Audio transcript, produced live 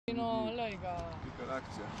No, lei ga.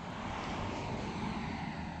 Akcija.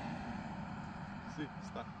 Si,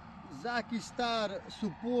 sta. Zakistar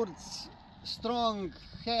supports strong,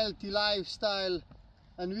 healthy lifestyle,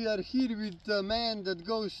 and we are here with a man that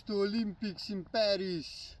goes to Olympics in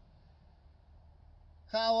Paris.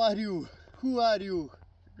 How are you? Who are you?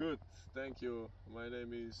 Good, thank you. My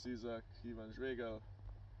name is Isak Žvegelj.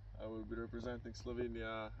 I will be representing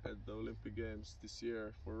Slovenia at the Olympic Games this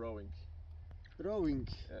year for rowing. Rowing.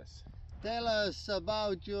 Yes. Tell us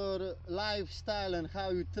about your lifestyle and how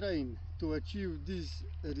you train to achieve these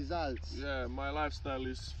results. Yeah, my lifestyle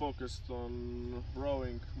is focused on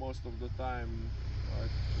rowing most of the time.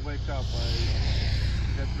 I wake up,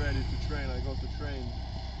 I get ready to train, I go to train,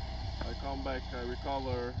 I come back, I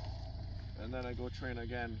recover, and then I go train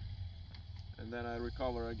again. And then I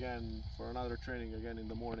recover again for another training again in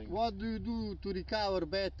the morning. What do you do to recover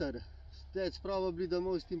better? That's probably the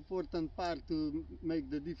most important part to make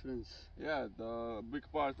the difference. Yeah, the big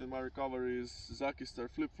part in my recovery is Zakistar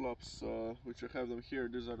flip-flops, which I have them here.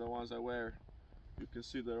 These are the ones I wear. You can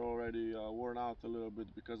see they're already worn out a little bit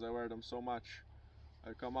because I wear them so much.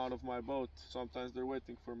 I come out of my boat, sometimes they're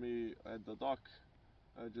waiting for me at the dock.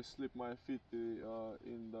 I just slip my feet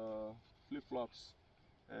in the flip-flops,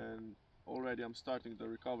 and already I'm starting the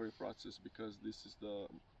recovery process because this is the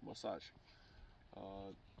massage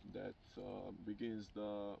that begins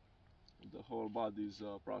the whole body's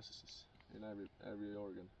processes in every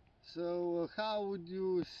organ. So how would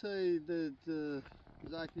you say that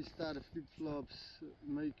Zakistar flip-flops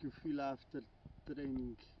make you feel after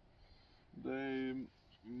training? They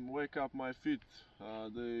wake up my feet,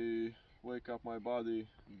 they wake up my body,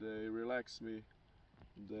 they relax me,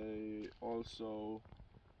 they also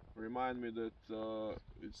remind me that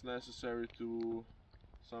it's necessary to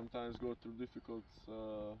sometimes go through difficult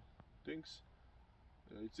things.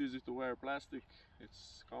 It's easy to wear plastic,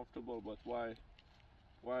 it's comfortable, but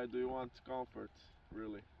why do you want comfort,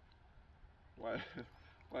 really? Why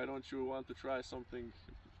why don't you want to try something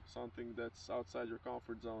that's outside your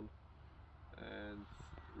comfort zone and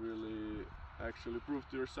really actually prove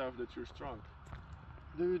to yourself that you're strong?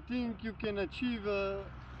 Do you think you can achieve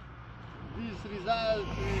this result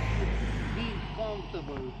with being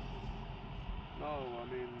comfortable? No, I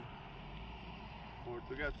mean,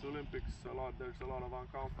 to get to Olympics, there's a lot of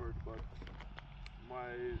uncomfort, but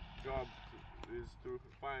my job is to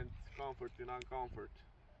find comfort in uncomfort.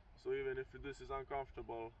 So even if this is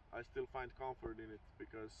uncomfortable, I still find comfort in it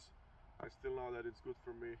because I still know that it's good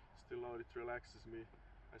for me, still know it relaxes me,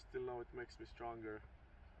 I still know it makes me stronger.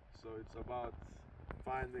 So it's about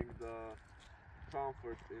finding the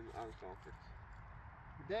comfort in uncomfort.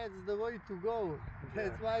 That's the way to go.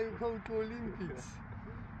 That's why you go to Olympics.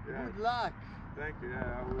 Yeah. Good luck. Thank you.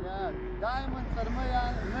 Yeah, I will Diamonds are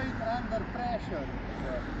made under pressure.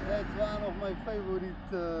 Yeah. That's one of my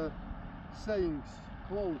favorite sayings,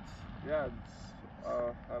 quotes. Yeah,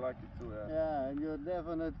 I like it too. Yeah. Yeah, and you're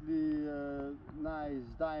definitely nice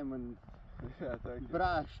diamond. Yeah, thank you.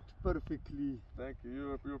 Brushed perfectly. Thank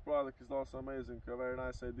you. Your product is also amazing. A very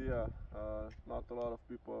nice idea. Not a lot of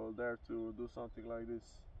people dare to do something like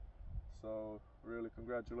this. So really,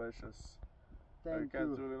 congratulations. I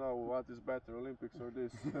can't really know what is better, Olympics or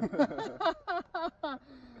this.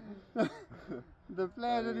 The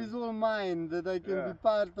pleasure is all mine that I can be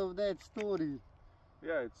part of that story.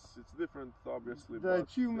 Yeah, it's different, obviously. The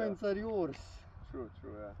achievements are yours. True,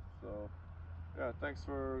 yeah. So, yeah, thanks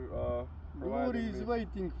for Glory is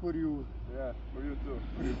waiting for you. Yeah, for you too.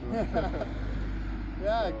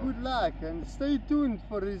 Yeah, so, good luck and stay tuned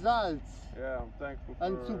for results. Yeah, I'm thankful for...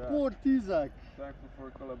 And support Isak. Thankful for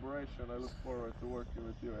collaboration. I look forward to working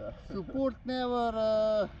with you. Yeah. Support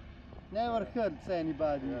never hurts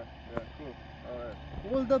anybody. Yeah, cool. All right.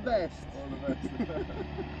 All the best. All the best.